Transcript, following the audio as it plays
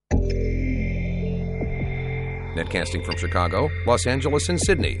Netcasting from Chicago, Los Angeles, and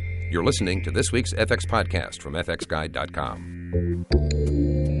Sydney. You're listening to this week's FX Podcast from fxguide.com.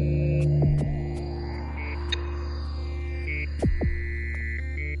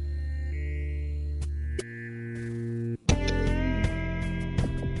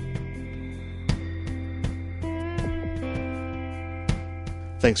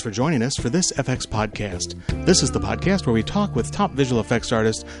 Thanks for joining us for this FX Podcast. This is the podcast where we talk with top visual effects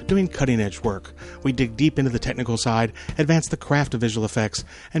artists doing cutting-edge work. We dig deep into the technical side, advance the craft of visual effects,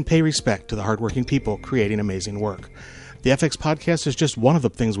 and pay respect to the hardworking people creating amazing work. The FX Podcast is just one of the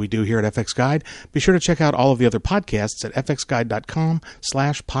things we do here at FX Guide. Be sure to check out all of the other podcasts at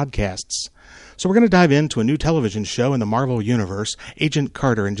fxguide.com/podcasts. So we're going to dive into a new television show in the Marvel Universe, Agent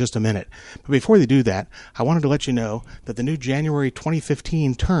Carter, in just a minute. But before we do that, I wanted to let you know that the new January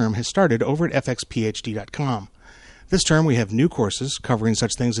 2015 term has started over at fxphd.com. This term we have new courses covering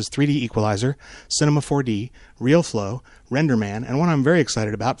such things as 3D Equalizer, Cinema 4D, RealFlow, RenderMan, and one I'm very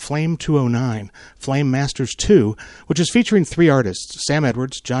excited about, Flame 209, Flame Masters 2, which is featuring three artists, Sam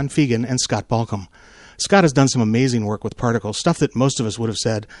Edwards, John Fegan, and Scott Balcom. Scott has done some amazing work with particles, stuff that most of us would have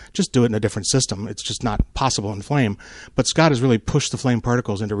said, just do it in a different system. It's just not possible in Flame. But Scott has really pushed the Flame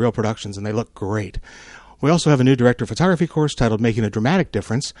particles into real productions, and they look great. We also have a new director of photography course titled Making a Dramatic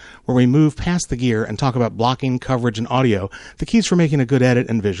Difference, where we move past the gear and talk about blocking, coverage, and audio, the keys for making a good edit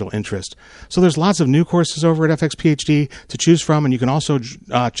and visual interest. So there's lots of new courses over at FXPhD to choose from, and you can also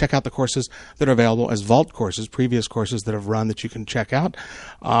check out the courses that are available as vault courses, previous courses that have run that you can check out,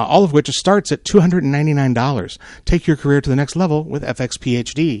 all of which starts at $299. Take your career to the next level with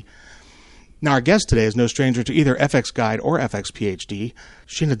FXPhD. Now, our guest today is no stranger to either FX Guide or FX PhD.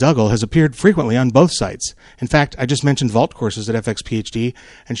 Sheena Duggal has appeared frequently on both sites. In fact, I just mentioned vault courses at FX PhD,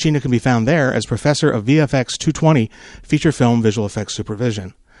 and Sheena can be found there as professor of VFX 220, feature film visual effects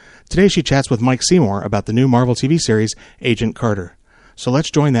supervision. Today, she chats with Mike Seymour about the new Marvel TV series, Agent Carter. So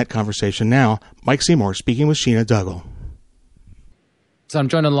let's join that conversation now. Mike Seymour speaking with Sheena Duggal. So I'm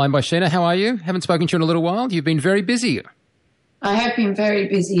joined on the line by Sheena. How are you? Haven't spoken to you in a little while. You've been very busy. I have been very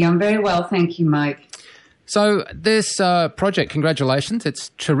busy. I'm very well, thank you, Mike. So this project, congratulations.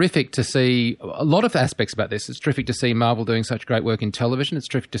 It's terrific to see a lot of aspects about this. It's terrific to see Marvel doing such great work in television. It's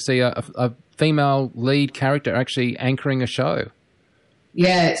terrific to see a female lead character actually anchoring a show.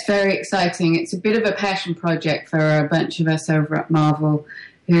 Yeah, it's very exciting. It's a bit of a passion project for a bunch of us over at Marvel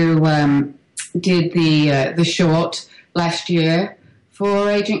who did the short last year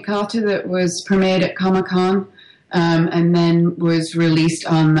for Agent Carter that was premiered at Comic-Con. And then was released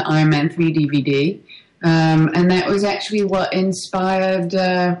on the Iron Man 3 DVD. And that was actually what inspired,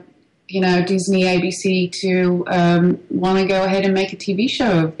 Disney, ABC to want to go ahead and make a TV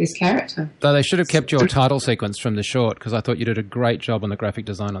show of this character. Though they should have kept your title sequence from the short, because I thought you did a great job on the graphic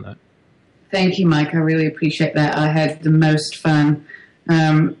design on that. Thank you, Mike. I really appreciate that. I had the most fun.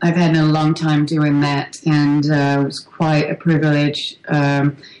 I've had a long time doing that, and it was quite a privilege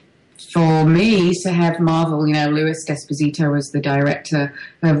for me to have Marvel, Louis D'Esposito was the director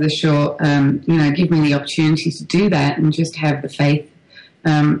of the short, give me the opportunity to do that and just have the faith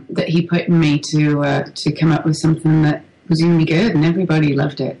that he put in me to come up with something that was going to be good, and everybody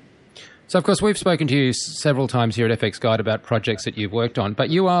loved it. So, of course, we've spoken to you several times here at FX Guide about projects that you've worked on, but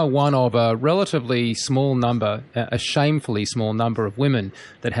you are one of a relatively small number, a shamefully small number of women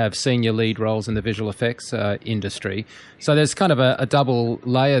that have senior lead roles in the visual effects industry. So there's kind of a double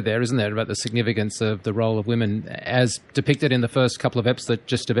layer there, isn't there, about the significance of the role of women as depicted in the first couple of episodes that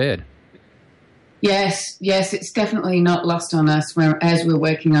just have aired? Yes, it's definitely not lost on us as we're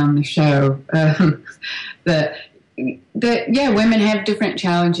working on the show. Women have different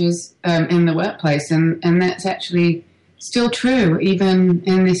challenges in the workplace, and that's actually still true even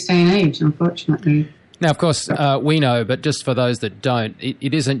in this day and age, unfortunately. Now, of course, we know, but just for those that don't,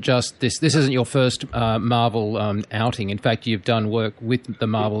 it isn't just this. This isn't your first Marvel outing. In fact, you've done work with the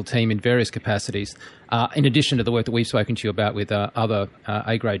Marvel team in various capacities, in addition to the work that we've spoken to you about with other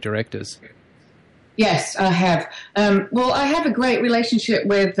A-grade directors. Yes, I have. I have a great relationship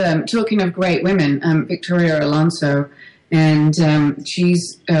with, talking of great women, Victoria Alonso, and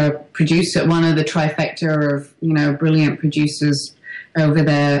she's a producer, one of the trifecta of, brilliant producers over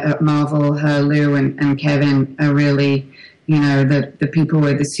there at Marvel. Her, Lou, and Kevin are really, the people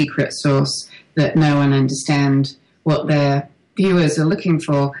with the secret sauce that know and understand what their viewers are looking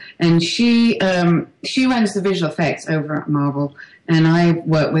for. And she runs the visual effects over at Marvel. And I've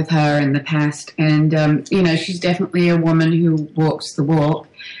worked with her in the past, and she's definitely a woman who walks the walk,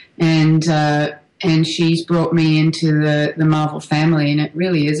 and she's brought me into the Marvel family, and it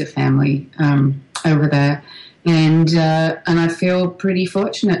really is a family over there. And I feel pretty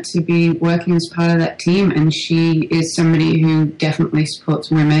fortunate to be working as part of that team. And she is somebody who definitely supports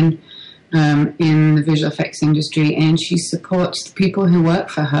women in the visual effects industry, and she supports the people who work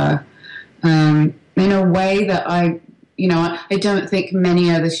for her in a way that I don't think many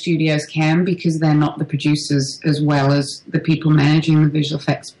other studios can, because they're not the producers as well as the people managing the visual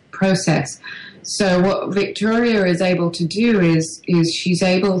effects process. So what Victoria is able to do is she's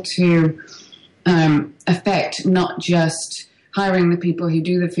able to affect not just hiring the people who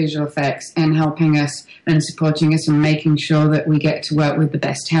do the visual effects and helping us and supporting us and making sure that we get to work with the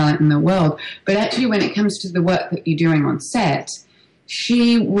best talent in the world, but actually when it comes to the work that you're doing on set,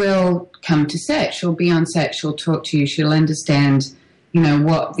 she will come to set, she'll be on set, she'll talk to you, she'll understand,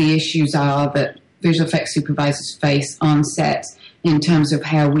 what the issues are that visual effects supervisors face on set in terms of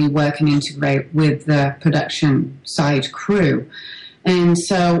how we work and integrate with the production side crew. And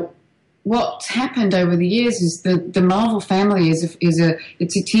so what's happened over the years is the Marvel family is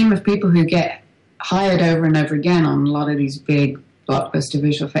a team of people who get hired over and over again on a lot of these big blockbuster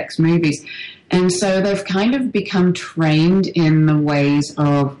visual effects movies. And so they've kind of become trained in the ways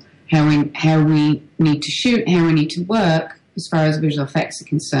of how we need to shoot, how we need to work as far as visual effects are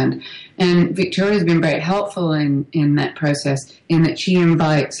concerned. And Victoria's been very helpful in that process, in that she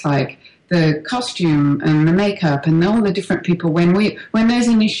invites the costume and the makeup and all the different people. When there's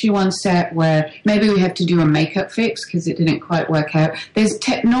an issue on set where maybe we have to do a makeup fix because it didn't quite work out, there's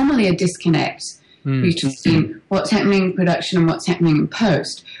normally a disconnect between what's happening in production and what's happening in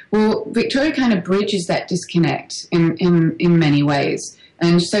post. Well, Victoria kind of bridges that disconnect in many ways.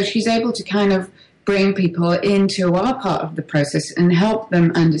 And so she's able to kind of bring people into our part of the process and help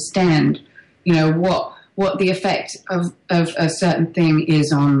them understand, what the effect of a certain thing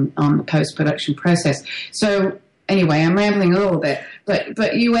is on the post-production process. So anyway, I'm rambling a little bit,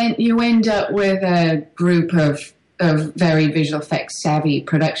 but you end up with a group of very visual effects savvy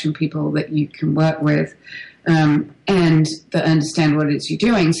production people that you can work with and that understand what it is you're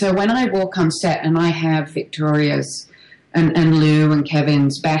doing. So when I walk on set and I have Victoria's and Lou and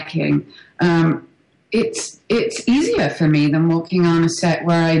Kevin's backing, it's easier for me than walking on a set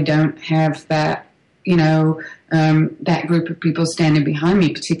where I don't have that, that group of people standing behind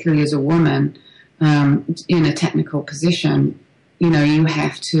me, particularly as a woman in a technical position. You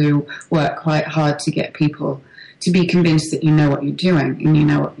have to work quite hard to get people to be convinced that you know what you're doing and you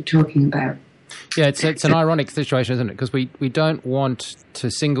know what you're talking about. Yeah, it's an ironic situation, isn't it? Because we don't want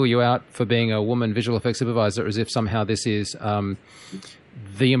to single you out for being a woman visual effects supervisor as if somehow this is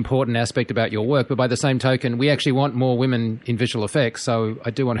the important aspect about your work. But by the same token, we actually want more women in visual effects. So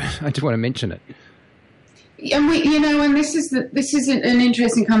I do want to mention it. And and this is an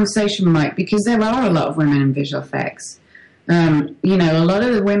interesting conversation, Mike, because there are a lot of women in visual effects. A lot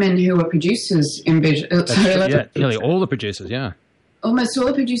of the women who are producers in visual... nearly all the producers, yeah. Almost all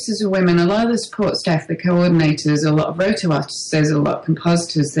the producers are women. A lot of the support staff, the coordinators, a lot of roto artists, there's a lot of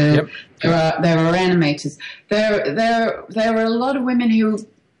compositors, there are animators. There are a lot of women who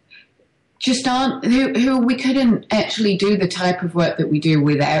just aren't... who we couldn't actually do the type of work that we do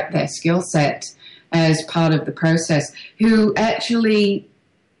without their skill set as part of the process, who actually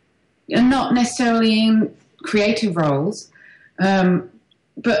are not necessarily in creative roles,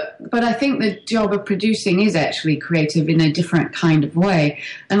 but I think the job of producing is actually creative in a different kind of way,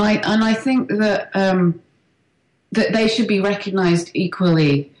 and I think that that they should be recognised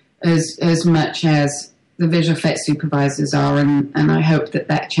equally as much as the visual effects supervisors are, and I hope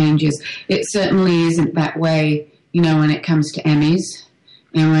that changes. It certainly isn't that way, when it comes to Emmys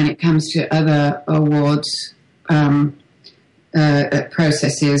and when it comes to other awards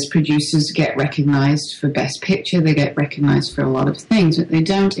processes. Producers get recognised for Best Picture, they get recognised for a lot of things, but they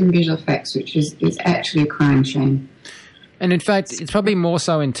don't in visual effects, which is actually a crying shame. And in fact, it's probably more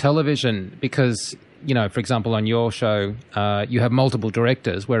so in television because, for example, on your show, you have multiple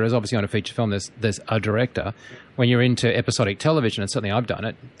directors, whereas obviously on a feature film, there's a director. When you're into episodic television, and certainly I've done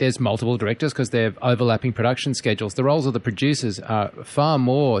it, there's multiple directors because they're overlapping production schedules. The roles of the producers are far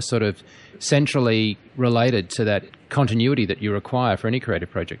more sort of centrally related to that continuity that you require for any creative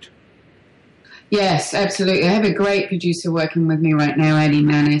project. Yes, absolutely. I have a great producer working with me right now, Addie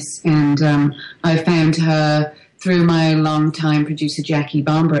Manis, and I found her through my longtime producer, Jackie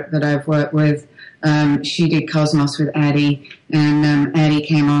Bombert, that I've worked with. She did Cosmos with Addie, and Addie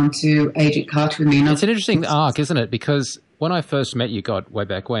came on to Agent Carter with me. It's an interesting arc, isn't it? Because when I first met you, God, way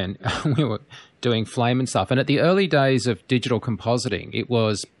back when, we were doing Flame and stuff. And at the early days of digital compositing, it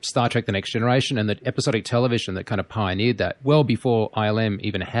was Star Trek The Next Generation and the episodic television that kind of pioneered that. Well before ILM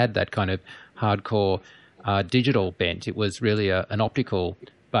even had that kind of hardcore digital bent, it was really an optical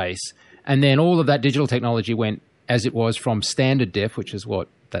base. And then all of that digital technology went, as it was, from standard def, which is what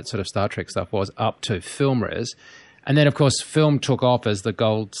that sort of Star Trek stuff was, up to film res. And then, of course, film took off as the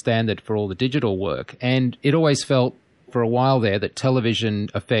gold standard for all the digital work. And it always felt for a while there that television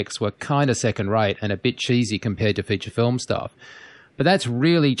effects were kind of second rate and a bit cheesy compared to feature film stuff. But that's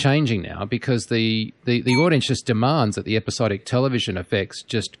really changing now because the audience just demands that the episodic television effects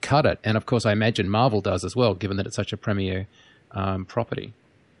just cut it. And, of course, I imagine Marvel does as well, given that it's such a premier property.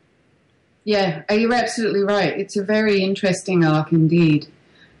 Yeah, you're absolutely right. It's a very interesting arc indeed.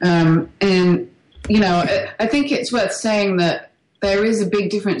 And, you know, I think it's worth saying that there is a big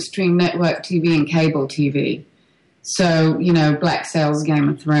difference between network TV and cable TV. So, you know, Black Sails, Game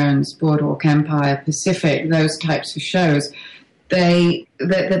of Thrones, Boardwalk Empire, Pacific, those types of shows,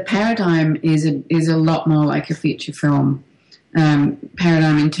 the paradigm is a lot more like a feature film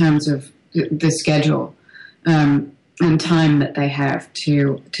paradigm in terms of the schedule and time that they have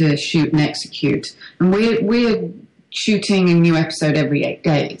to shoot and execute. And we're shooting a new episode every 8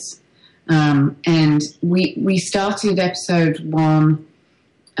 days. And we started episode 1.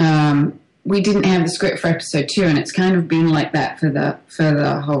 We didn't have the script for episode 2, and it's kind of been like that for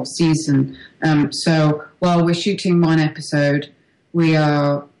the whole season. So while we're shooting one episode,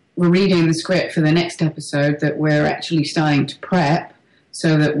 we're reading the script for the next episode that we're actually starting to prep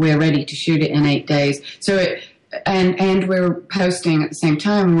so that we're ready to shoot it in 8 days. So and we're posting at the same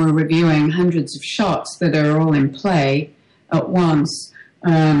time. We're reviewing hundreds of shots that are all in play at once.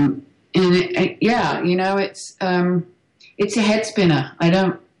 And you know, it's a head spinner.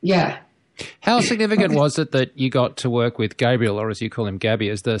 How significant was it that you got to work with Gabriel, or as you call him, Gabby,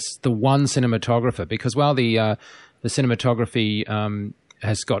 as the one cinematographer? Because while the cinematography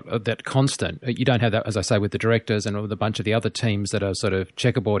has got that constant, you don't have that, as I say, with the directors and with a bunch of the other teams that are sort of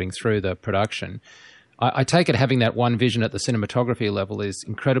checkerboarding through the production. I take it having that one vision at the cinematography level is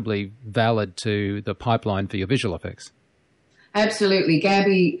incredibly valid to the pipeline for your visual effects. Absolutely.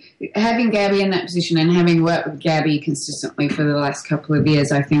 Having Gabby in that position and having worked with Gabby consistently for the last couple of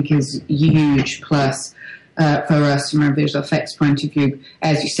years, I think is a huge plus for us from a visual effects point of view.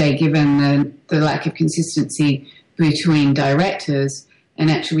 As you say, given the lack of consistency between directors, and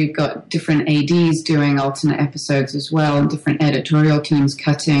actually we've got different ADs doing alternate episodes as well, and different editorial teams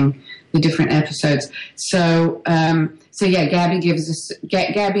cutting the different episodes. So yeah,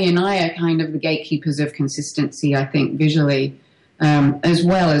 Gabby and I are kind of the gatekeepers of consistency, I think, visually, as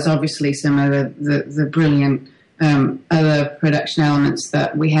well as obviously some of the brilliant other production elements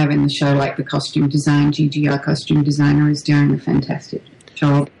that we have in the show, like the costume design. GGR costume designer is doing a fantastic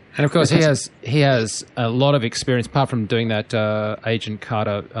job. And of course, he has a lot of experience, apart from doing that Agent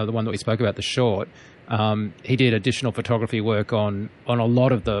Carter, the one that we spoke about, the short. He did additional photography work on a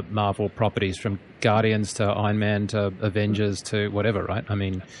lot of the Marvel properties, from Guardians to Iron Man to Avengers to whatever, right? I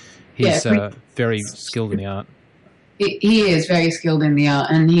mean, he's very skilled in the art. He is very skilled in the art,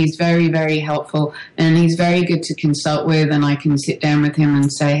 and he's very, very helpful, and he's very good to consult with, and I can sit down with him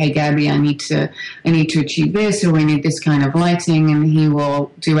and say, hey, Gabby, I need to achieve this, or we need this kind of lighting, and he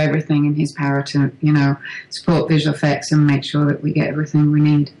will do everything in his power to, you know, support visual effects and make sure that we get everything we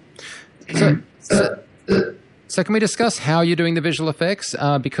need. So can we discuss how you're doing the visual effects?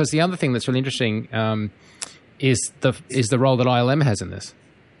 Because the other thing that's really interesting is the role that ILM has in this.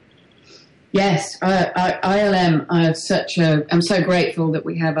 Yes, ILM. I'm so grateful that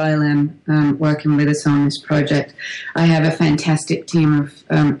we have ILM working with us on this project. I have a fantastic team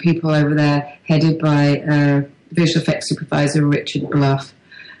of people over there, headed by visual effects supervisor Richard Bluff.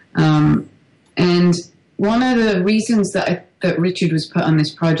 And one of the reasons that Richard was put on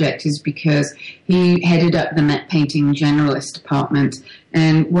this project is because he headed up the matte painting generalist department.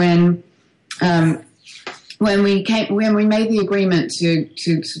 And when we made the agreement to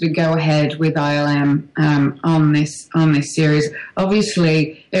sort of go ahead with ILM on this series,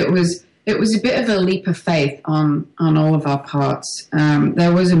 obviously it was a bit of a leap of faith on all of our parts.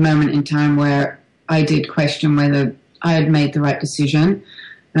 There was a moment in time where I did question whether I had made the right decision,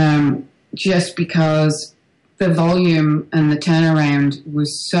 just because the volume and the turnaround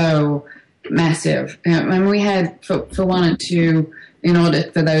was so massive. And we had, for 1 and 2, in order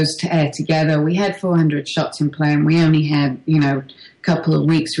for those to air together, we had 400 shots in play, and we only had, a couple of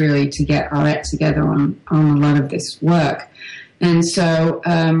weeks really to get our act together on a lot of this work. And so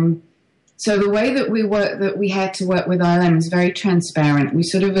the way that we had to work with ILM is very transparent. We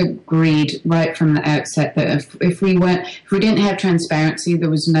sort of agreed right from the outset that if we didn't have transparency, there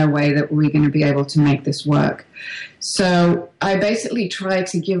was no way that we were going to be able to make this work. So I basically try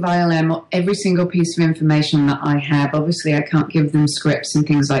to give ILM every single piece of information that I have. Obviously, I can't give them scripts and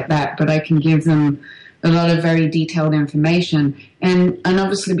things like that, but I can give them a lot of very detailed information. And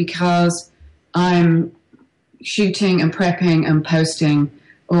obviously because I'm shooting and prepping and posting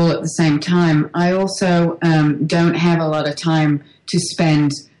all at the same time, I also don't have a lot of time to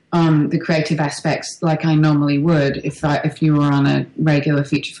spend on the creative aspects like I normally would if you were on a regular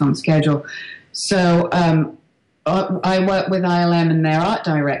feature film schedule. So I work with ILM and their art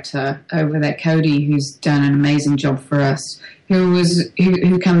director over there, Cody, who's done an amazing job for us,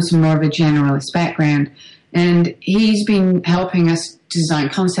 who comes from more of a generalist background. And he's been helping us design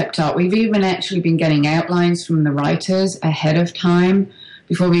concept art. We've even actually been getting outlines from the writers ahead of time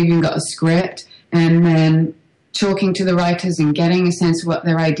before we even got a script, and then talking to the writers and getting a sense of what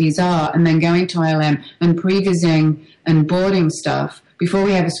their ideas are, and then going to ILM and prevising and boarding stuff before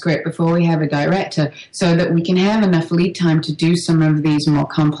we have a script, before we have a director, so that we can have enough lead time to do some of these more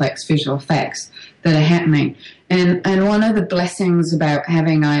complex visual effects that are happening. And one of the blessings about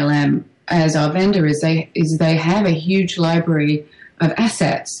having ILM as our vendor is they have a huge library of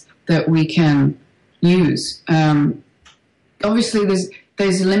assets that we can use. Obviously,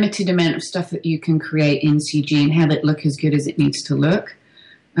 there's a limited amount of stuff that you can create in CG and have it look as good as it needs to look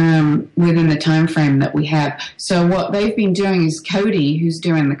within the time frame that we have. So what they've been doing is Cody, who's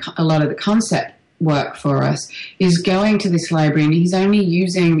doing a lot of the concept work for us, is going to this library, and he's only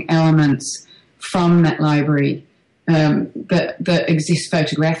using elements from that library that exists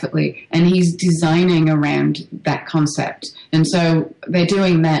photographically, and he's designing around that concept. And so they're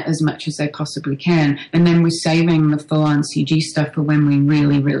doing that as much as they possibly can, and then we're saving the full-on CG stuff for when we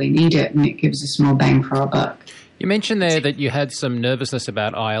really, really need it, and it gives us more bang for our buck. You mentioned there that you had some nervousness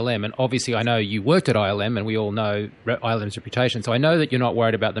about ILM, and obviously I know you worked at ILM, and we all know ILM's reputation, so I know that you're not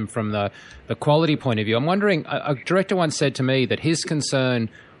worried about them from the quality point of view. I'm wondering, a director once said to me that his concern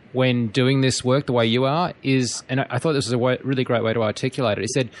when doing this work the way you are is, and I thought this was a really great way to articulate it, he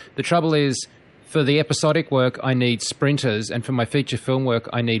said, the trouble is, for the episodic work, I need sprinters, and for my feature film work,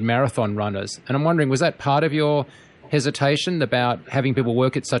 I need marathon runners. And I'm wondering, was that part of your hesitation about having people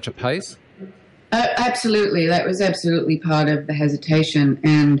work at such a pace? Absolutely. That was absolutely part of the hesitation.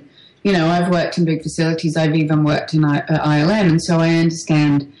 And, you know, I've worked in big facilities. I've even worked in ILM. And so I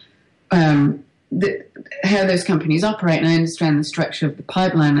understand how those companies operate, and I understand the structure of the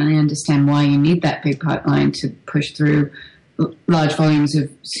pipeline, and I understand why you need that big pipeline to push through large volumes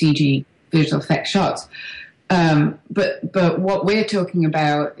of CG visual effect shots. But what we're talking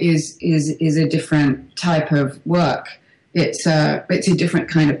about is a different type of work. It's a different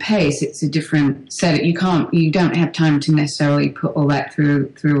kind of pace. It's a different set. You don't have time to necessarily put all that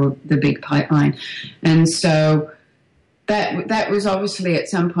through the big pipeline. And so that was obviously at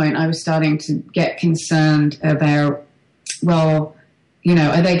some point I was starting to get concerned about, well, you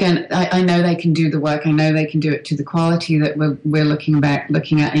know, are they going? I know they can do the work. I know they can do it to the quality that we're looking at.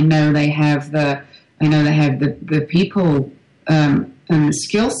 I know they have the people and the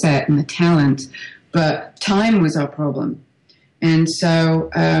skill set and the talent. But time was our problem. And so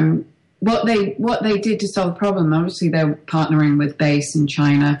what they did to solve the problem, obviously they were partnering with BASE in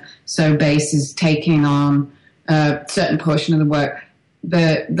China. So BASE is taking on a certain portion of the work.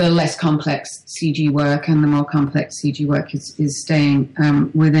 The less complex CG work and the more complex CG work is staying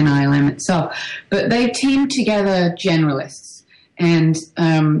within ILM itself. But they teamed together generalists. And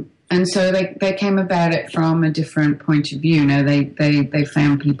so they came about it from a different point of view. You know, they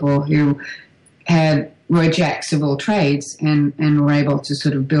found people who were jacks of all trades and were able to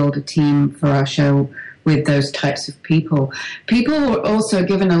sort of build a team for our show with those types of people. People were also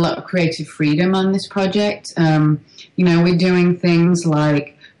given a lot of creative freedom on this project. You know, we're doing things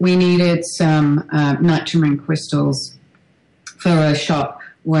like we needed some nitrogen crystals for a shot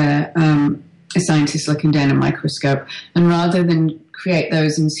where a scientist looking down a microscope. And rather than create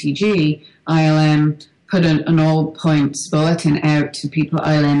those in CG, ILM put an all points bulletin out to people at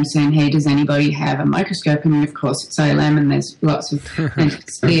ILM saying, hey, does anybody have a microscope? And of course it's ILM and there's lots of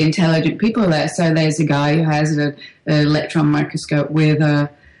the intelligent people there. So there's a guy who has an electron microscope with a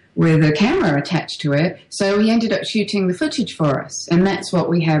camera attached to it. So he ended up shooting the footage for us. And that's what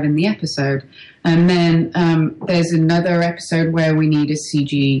we have in the episode. And then there's another episode where we need a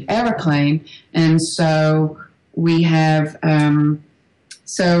CG aeroplane. And so we have...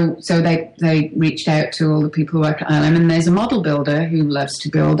 So they reached out to all the people who work at ILM, and there's a model builder who loves to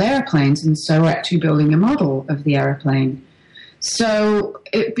build airplanes, and so we're actually building a model of the airplane. So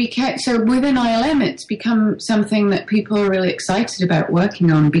within ILM, it's become something that people are really excited about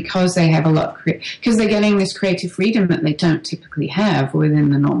working on because they have because they're getting this creative freedom that they don't typically have within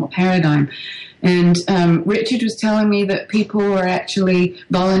the normal paradigm. And Richard was telling me that people were actually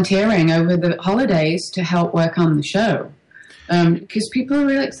volunteering over the holidays to help work on the show. Because people are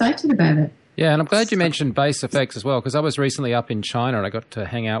really excited about it. Yeah, and I'm glad you mentioned base effects as well, because I was recently up in China and I got to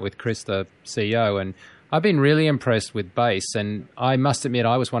hang out with Chris, the CEO, and I've been really impressed with base. And I must admit,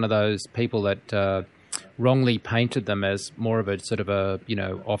 I was one of those people that wrongly painted them as more of a sort of a,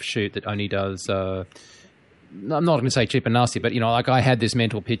 offshoot that only does... I'm not going to say cheap and nasty, but, like I had this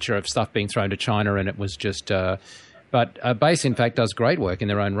mental picture of stuff being thrown to China and it was just... But base, in fact, does great work in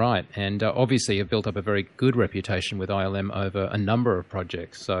their own right, and obviously have built up a very good reputation with ILM over a number of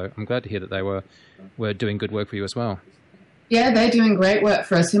projects. So I'm glad to hear that they were doing good work for you as well. Yeah, they're doing great work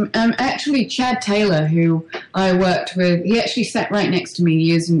for us. Actually, Chad Taylor, who I worked with, he actually sat right next to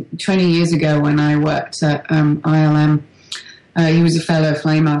me 20 years ago when I worked at ILM. He was a fellow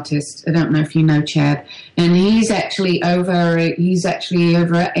flame artist. I don't know if you know Chad. And he's actually over at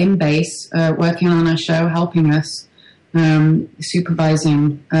Embase, working on our show, helping us.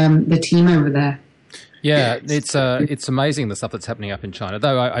 Supervising the team over there. Yeah, it's amazing the stuff that's happening up in China.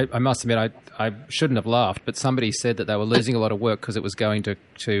 Though I must admit, I shouldn't have laughed, but somebody said that they were losing a lot of work because it was going to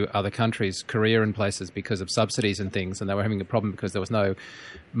other countries, Korea and places, because of subsidies and things, and they were having a problem because there was no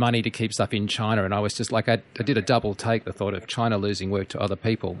money to keep stuff in China. And I was just like, I did a double take, the thought of China losing work to other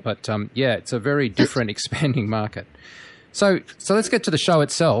people. But yeah, it's a very different, expanding market. So let's get to the show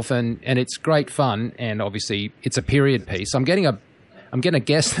itself, and it's great fun, and obviously it's a period piece. I'm getting a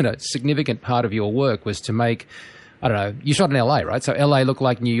guess that a significant part of your work was to make, I don't know, you shot in LA, right? So LA looked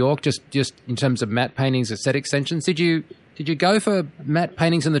like New York, just in terms of matte paintings, set extensions. Did you go for matte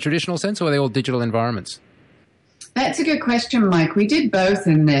paintings in the traditional sense, or were they all digital environments? That's a good question, Mike. We did both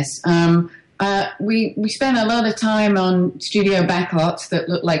in this. We spent a lot of time on studio backlots that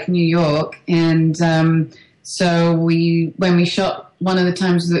looked like New York, and so when we shot, one of the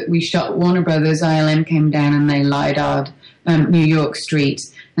times that we shot Warner Brothers, ILM came down and they LiDAR'd New York Street.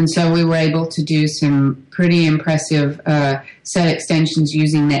 And so we were able to do some pretty impressive set extensions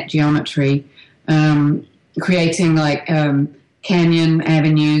using net geometry, creating like canyon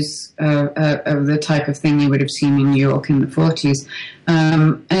avenues of the type of thing you would have seen in New York in the 40s.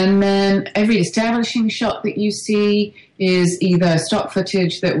 And then every establishing shot that you see is either stock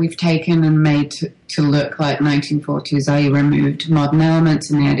footage that we've taken and made to look like 1940s, i.e. removed modern elements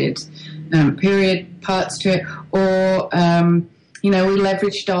and added period parts to it, or, we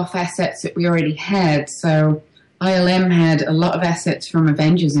leveraged off assets that we already had. So ILM had a lot of assets from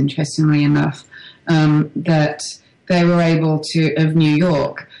Avengers, interestingly enough, that they were able to, of New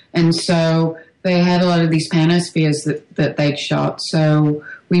York. And so they had a lot of these panospheres that they'd shot. So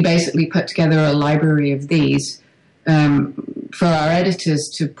we basically put together a library of these for our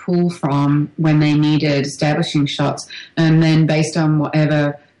editors to pull from when they needed establishing shots. And then based on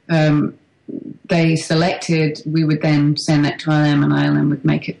whatever they selected, we would then send that to ILM, and ILM would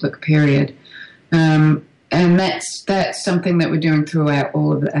make it look period. And that's something that we're doing throughout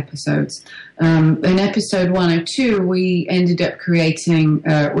all of the episodes. In episode 1 or 2, we ended up creating.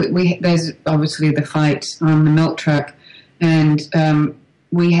 There's obviously the fight on the milk truck, and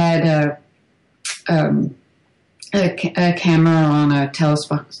we had a camera on a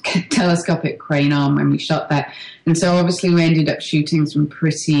telescopic crane arm when we shot that, and so obviously we ended up shooting some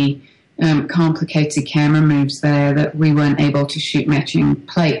pretty complicated camera moves there that we weren't able to shoot matching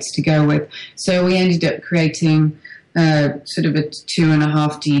plates to go with. So we ended up creating sort of a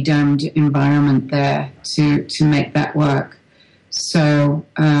 2.5D domed environment there to make that work. So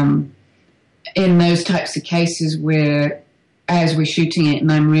in those types of cases where, as we're shooting it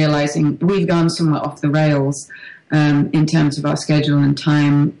and I'm realizing we've gone somewhat off the rails in terms of our schedule and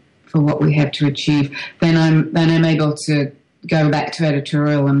time for what we have to achieve, then I'm able to go back to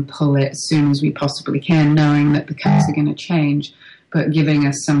editorial and pull it as soon as we possibly can, knowing that the cuts are going to change, but giving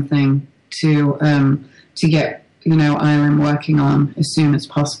us something to get ILM working on as soon as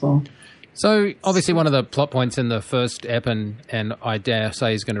possible. So obviously one of the plot points in the first ep, and I dare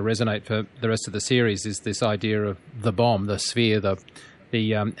say is going to resonate for the rest of the series, is this idea of the bomb, the sphere, the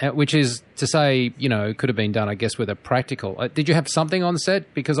which is to say, could have been done, I guess, with a practical. Did you have something on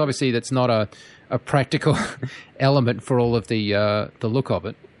set? Because obviously that's not a practical element for all of the look of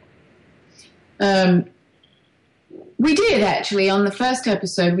it. We did, actually. On the first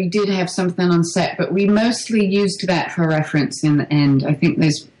episode, we did have something on set, but we mostly used that for reference in the end. I think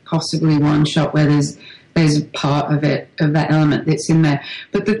there's possibly one shot where there's a part of that element that's in there.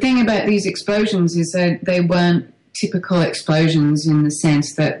 But the thing about these explosions is that they weren't typical explosions in the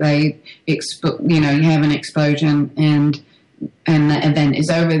sense that you have an explosion and that event is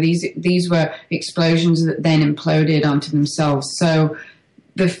over. These were explosions that then imploded onto themselves. So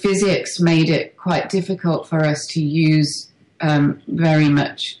the physics made it quite difficult for us to use very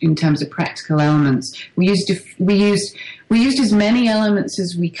much in terms of practical elements. We used as many elements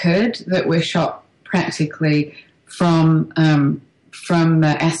as we could that were shot practically from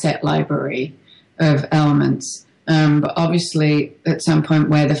the asset library of elements. But obviously, at some point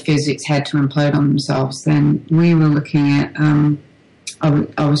where the physics had to implode on themselves, then we were looking at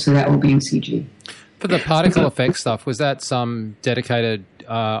obviously that all being CG. For the particle effect stuff, was that some dedicated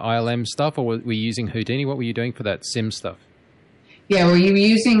ILM stuff, or were you using Houdini? What were you doing for that sim stuff? Yeah, well, you were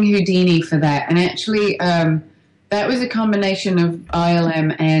using Houdini for that. And actually, that was a combination of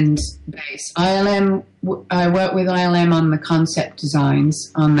ILM and base. I worked with ILM on the concept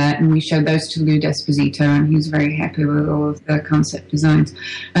designs on that, and we showed those to Lou Desposito, and he was very happy with all of the concept designs.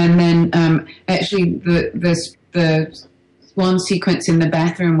 And then actually the one sequence in the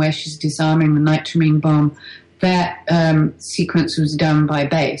bathroom where she's disarming the nitramine bomb, that sequence was done by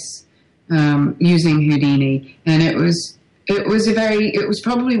base using Houdini, and it was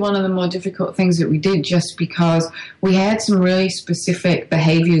probably one of the more difficult things that we did, just because we had some really specific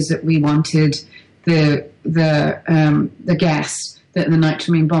behaviors that we wanted the gas that the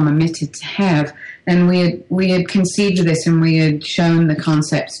nitramine bomb emitted to have. And we had conceived of this, and we had shown the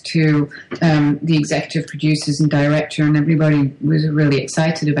concepts to the executive producers and director, and everybody was really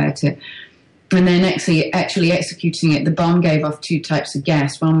excited about it. And then actually executing it, the bomb gave off two types of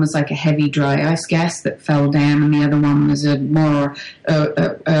gas. One was like a heavy dry ice gas that fell down, and the other one was a more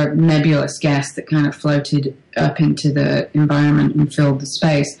nebulous gas that kind of floated up into the environment and filled the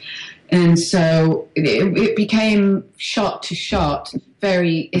space. And so it became shot to shot,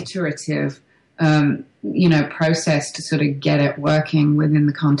 very iterative, process to sort of get it working within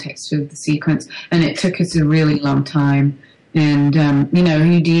the context of the sequence. And it took us a really long time. And,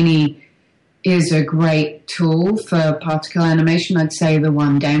 Houdini is a great tool for particle animation. I'd say the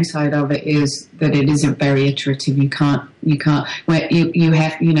one downside of it is that it isn't very iterative. You can't, when you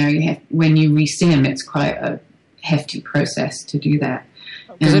resim, it's quite a hefty process to do that.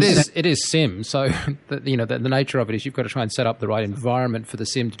 Because it is sim, so the nature of it is you've got to try and set up the right environment for the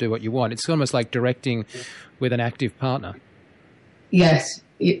sim to do what you want. It's almost like directing with an active partner. Yes,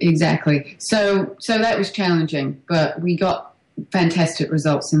 exactly. So that was challenging, but we got fantastic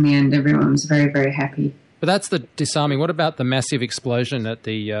results in the end. Everyone was very, very happy. But that's the disarming. What about the massive explosion at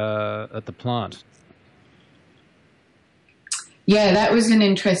the plant? Yeah, that was an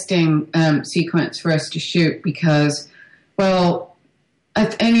interesting sequence for us to shoot because,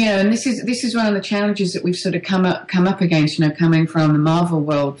 and this is one of the challenges that we've sort of come up against, coming from the Marvel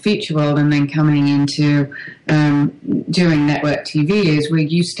world, feature world, and then coming into doing network TV, is we're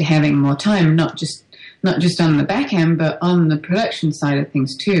used to having more time, not just on the back end, but on the production side of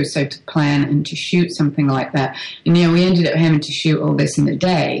things too. So to plan and to shoot something like that, and we ended up having to shoot all this in a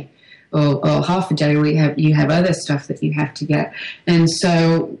day. Or half a day. You have other stuff that you have to get, and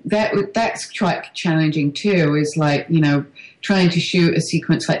so that's quite challenging too. Is like trying to shoot a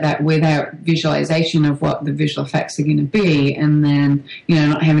sequence like that without visualization of what the visual effects are going to be, and then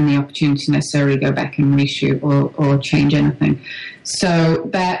not having the opportunity to necessarily go back and reshoot or change anything. So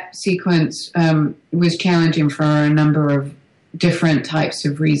that sequence was challenging for a number of different types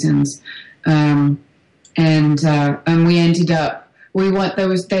of reasons, and we ended up.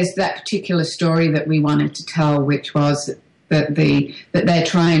 There's that particular story that we wanted to tell, which was that they're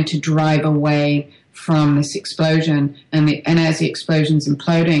trying to drive away from this explosion, and as the explosion's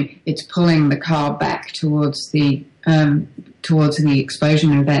imploding, it's pulling the car back towards the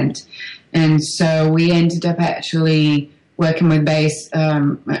explosion event. And so we ended up actually working with base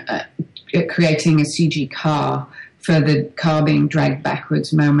creating a CG car for the car being dragged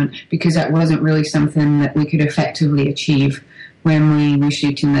backwards moment, because that wasn't really something that we could effectively achieve when we were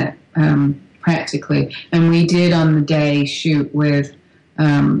shooting that practically. And we did on the day shoot with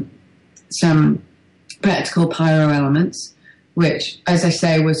some practical pyro elements, which, as I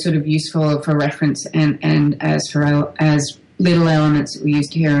say, was sort of useful for reference and as little elements that we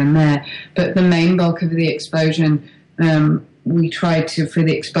used here and there. But the main bulk of the explosion, we tried to, for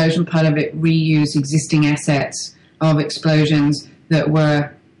the explosion part of it, reuse existing assets of explosions that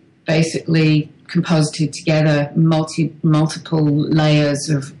were basically composited together, multiple layers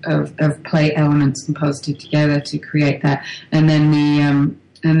of plate elements composited together to create that, and then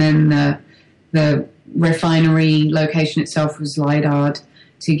the refinery location itself was LiDAR'd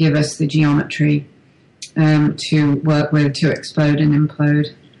to give us the geometry to work with to explode and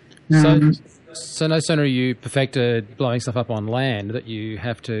implode. So no sooner you perfected blowing stuff up on land that you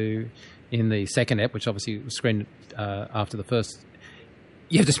have to, in the second ep, which obviously was screened after the first,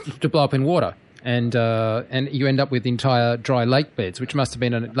 you have to blow up in water. And you end up with entire dry lake beds, which must have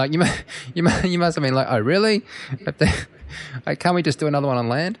been you must have been like, oh really? Can't we just do another one on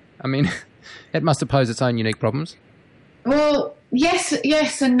land? I mean, it must have posed its own unique problems. Well,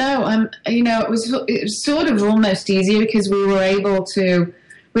 yes and no. It was sort of almost easier because we were able to.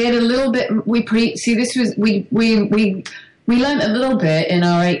 We had a little bit. We learned a little bit in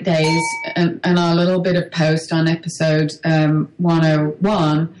our 8 days and our little bit of post on episode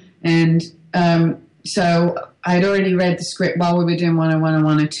 101, and so I'd already read the script while we were doing 101 and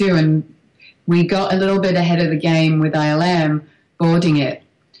 102, and we got a little bit ahead of the game with ILM boarding it.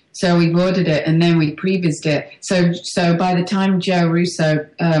 So we boarded it and then we prevised it. So by the time Joe Russo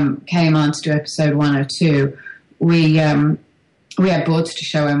came on to do episode 102, we had boards to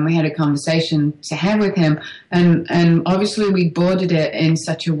show him. We had a conversation to have with him, and obviously we boarded it in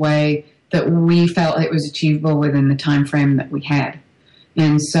such a way that we felt it was achievable within the time frame that we had.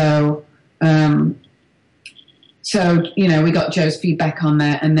 And so we got Joe's feedback on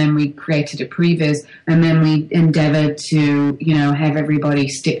that, and then we created a previs, and then we endeavored to, have everybody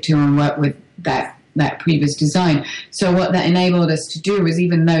stick to and work with that previs design. So what that enabled us to do was,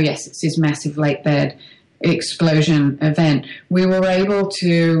 even though, yes, it's this massive lake bed explosion event, we were able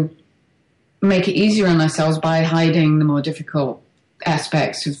to make it easier on ourselves by hiding the more difficult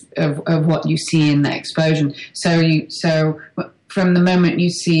aspects of what you see in that explosion. So from the moment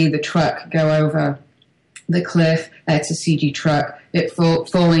you see the truck go over the cliff, that's a CG truck, it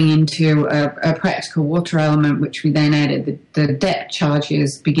falling into a practical water element, which we then added the depth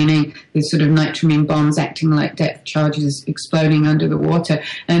charges beginning, these sort of nitramine bombs acting like depth charges exploding under the water,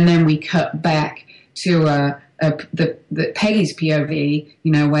 and then we cut back to the Peggy's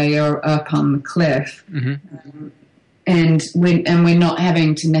POV, where you're up on the cliff, and we're not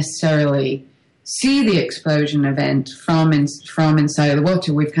having to necessarily see the explosion event from inside of the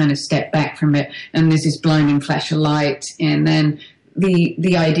water. We've kind of stepped back from it, and there's this blinding flash of light, and then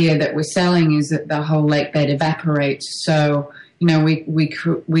the idea that we're selling is that the whole lake bed evaporates. So we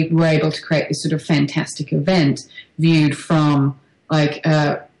were able to create this sort of fantastic event viewed from like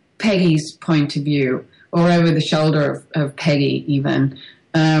Peggy's point of view, or over the shoulder of Peggy even,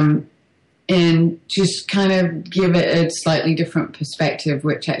 and just kind of give it a slightly different perspective,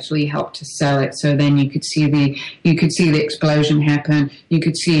 which actually helped to sell it. So then you could see the explosion happen. You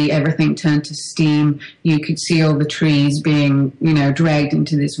could see everything turn to steam. You could see all the trees being, dragged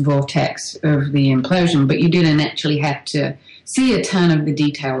into this vortex of the implosion. But you didn't actually have to see a ton of the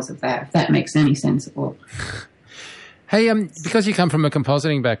details of that, if that makes any sense at all. Hey, because you come from a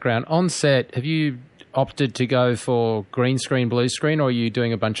compositing background, on set, have you opted to go for green screen, blue screen, or are you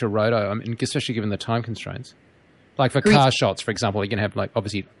doing a bunch of roto? I mean, especially given the time constraints. Like for car shots, for example, you can have, like,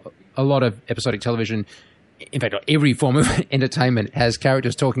 obviously a lot of episodic television. In fact, every form of entertainment has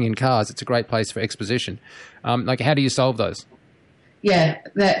characters talking in cars. It's a great place for exposition. Like, how do you solve those? Yeah,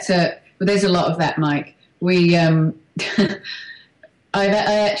 there's a lot of that, Mike. We, I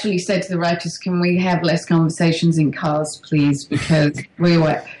actually said to the writers, can we have less conversations in cars, please? Because we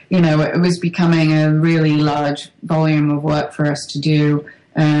were, it was becoming a really large volume of work for us to do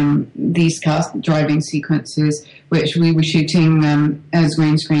these car driving sequences, which we were shooting as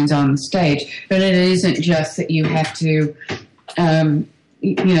green screens on the stage. But it isn't just that you have to, that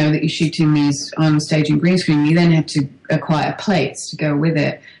you're shooting these on stage in green screen. You then have to acquire plates to go with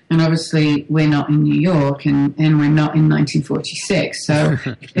it. And obviously we're not in New York and we're not in 1946. So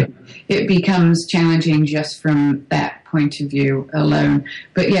it becomes challenging just from that point of view alone.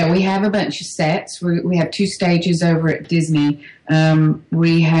 But yeah, we have a bunch of sets. We have 2 stages over at Disney.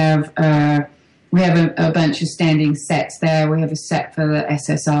 We have a bunch of standing sets there. We have a set for the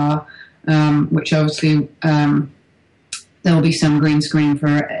SSR, which obviously, there'll be some green screen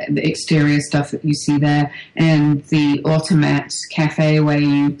for the exterior stuff that you see there. And the Automats Cafe, where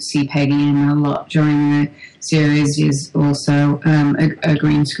you see Peggy in a lot during the series, is also a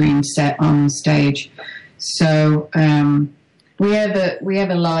green screen set on the stage. So we have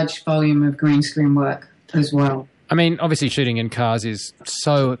a large volume of green screen work as well. I mean, obviously shooting in cars is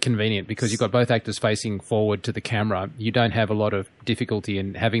so convenient because you've got both actors facing forward to the camera. You don't have a lot of difficulty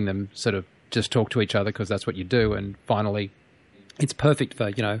in having them sort of just talk to each other because that's what you do. And finally, it's perfect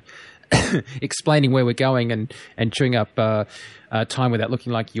for, explaining where we're going and chewing up time without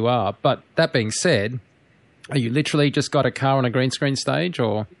looking like you are. But that being said, are you literally just got a car on a green screen stage,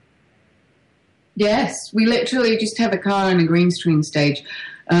 or? Yes, we literally just have a car on a green screen stage.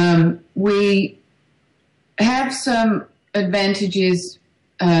 We have some advantages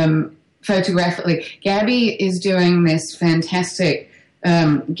photographically. Gabby is doing this fantastic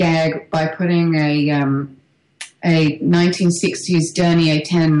gag by putting a 1960s Dernier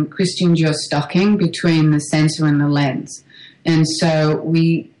 10 Christian Dior stocking between the sensor and the lens. And so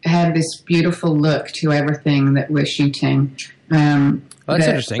we have this beautiful look to everything that we're shooting. Well, that's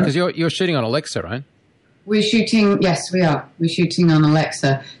interesting because you're shooting on Alexa, right? We're shooting, yes, we are. We're shooting on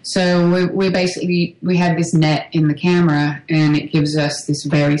Alexa. So we basically, we have this net in the camera, and it gives us this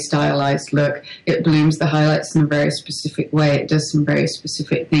very stylized look. It blooms the highlights in a very specific way. It does some very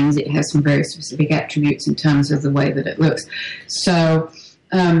specific things. It has some very specific attributes in terms of the way that it looks. So...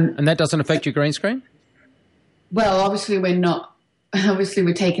 and that doesn't affect your green screen? Well, obviously we're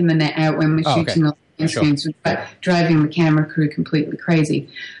taking the net out when we're shooting on green screens. We're driving the camera crew completely crazy.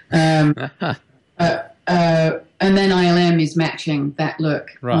 And then ILM is matching that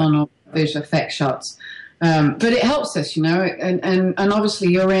look on all visual effects shots. But it helps us, and obviously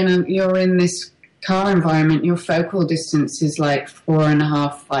you're in this car environment. Your focal distance is like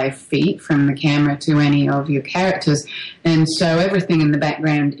 4.5, 5 feet from the camera to any of your characters. And so everything in the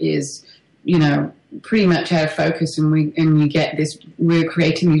background is, pretty much out of focus, and you get this, we're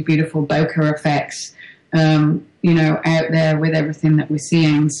creating these beautiful bokeh effects, out there with everything that we're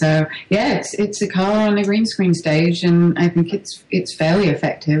seeing. So yeah, it's a car on a green screen stage, and I think it's fairly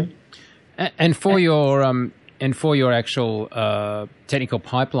effective. And for your actual technical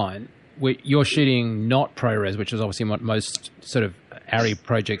pipeline, you're shooting not ProRes, which is obviously what most sort of ARRI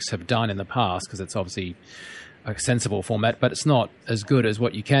projects have done in the past, because it's obviously a sensible format, but it's not as good as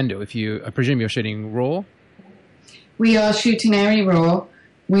what you can do. I presume you're shooting RAW? We are shooting ARRI RAW.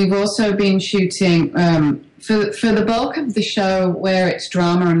 We've also been shooting, for the bulk of the show where it's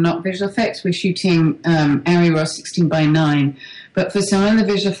drama and not visual effects, we're shooting ARRI RAW 16:9. But for some of the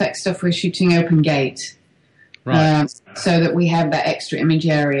visual effects stuff, we're shooting Open Gate. Right. So that we have that extra image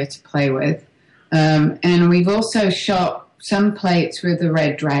area to play with. And we've also shot some plates with the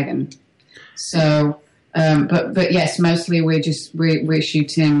Red Dragon. So, but yes, mostly we're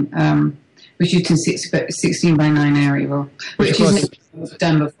shooting 16:9 ARRI RAW, which is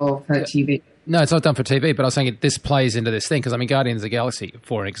done before for TV. No, it's not done for TV, but I was saying this plays into this thing because, Guardians of the Galaxy,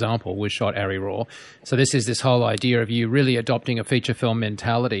 for example, was shot ARRI RAW. So this is this whole idea of you really adopting a feature film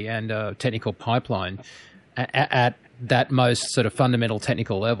mentality and a technical pipeline at that most sort of fundamental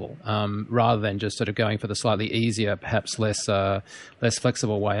technical level, rather than just sort of going for the slightly easier, perhaps less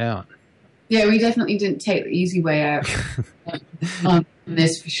flexible way out. Yeah, we definitely didn't take the easy way out on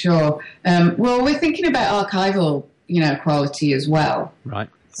this for sure. Well, we're thinking about archival, quality as well. Right.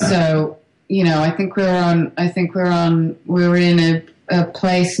 So, I think we're in a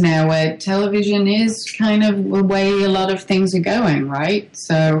place now where television is kind of the way a lot of things are going, right?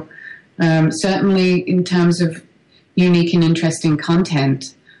 So, certainly in terms of unique and interesting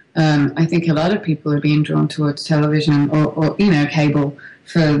content, I think a lot of people are being drawn towards television or cable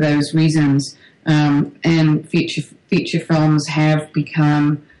for those reasons. And feature films have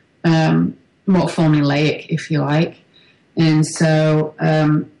become more formulaic, if you like. And so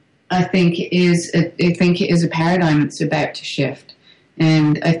I think it is a paradigm that's about to shift.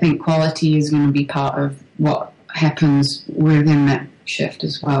 And I think quality is going to be part of what happens within that shift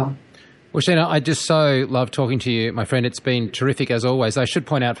as well. Well, Sheena, I just so love talking to you, my friend. It's been terrific as always. I should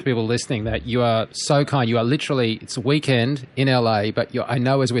point out for people listening that you are so kind. You are literally, it's a weekend in LA, but I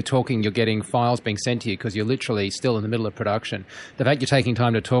know as we're talking, you're getting files being sent to you because you're literally still in the middle of production. The fact you're taking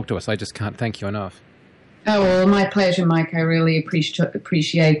time to talk to us, I just can't thank you enough. Oh, well, my pleasure, Mike. I really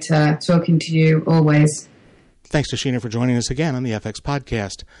appreciate talking to you always. Thanks to Sheena for joining us again on the FX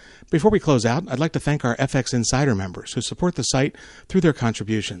Podcast. Before we close out, I'd like to thank our FX Insider members who support the site through their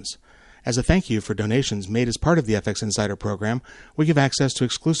contributions. As a thank you for donations made as part of the FX Insider program, we give access to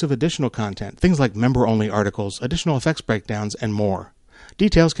exclusive additional content, things like member-only articles, additional effects breakdowns, and more.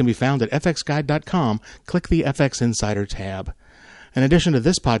 Details can be found at fxguide.com. Click the FX Insider tab. In addition to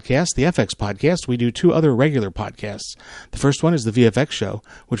this podcast, the FX Podcast, we do 2 other regular podcasts. The first one is the VFX Show,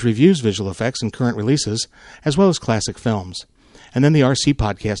 which reviews visual effects and current releases, as well as classic films. And then the RC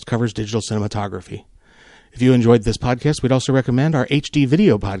Podcast covers digital cinematography. If you enjoyed this podcast, we'd also recommend our HD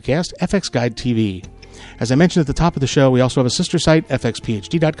video podcast, FX Guide TV. As I mentioned at the top of the show, we also have a sister site,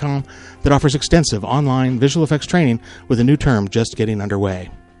 fxphd.com, that offers extensive online visual effects training with a new term just getting underway.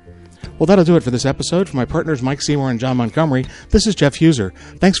 Well, that'll do it for this episode. For my partners Mike Seymour and John Montgomery, this is Jeff Huser.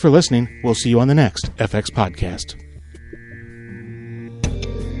 Thanks for listening. We'll see you on the next FX Podcast.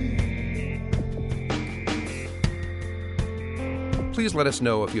 Please let us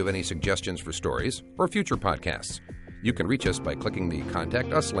know if you have any suggestions for stories or future podcasts. You can reach us by clicking the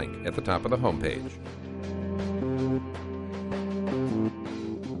Contact Us link at the top of the homepage.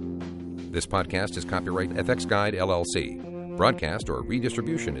 This podcast is copyright FX Guide, LLC. Broadcast or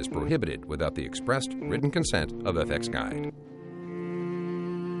redistribution is prohibited without the expressed written consent of FX Guide.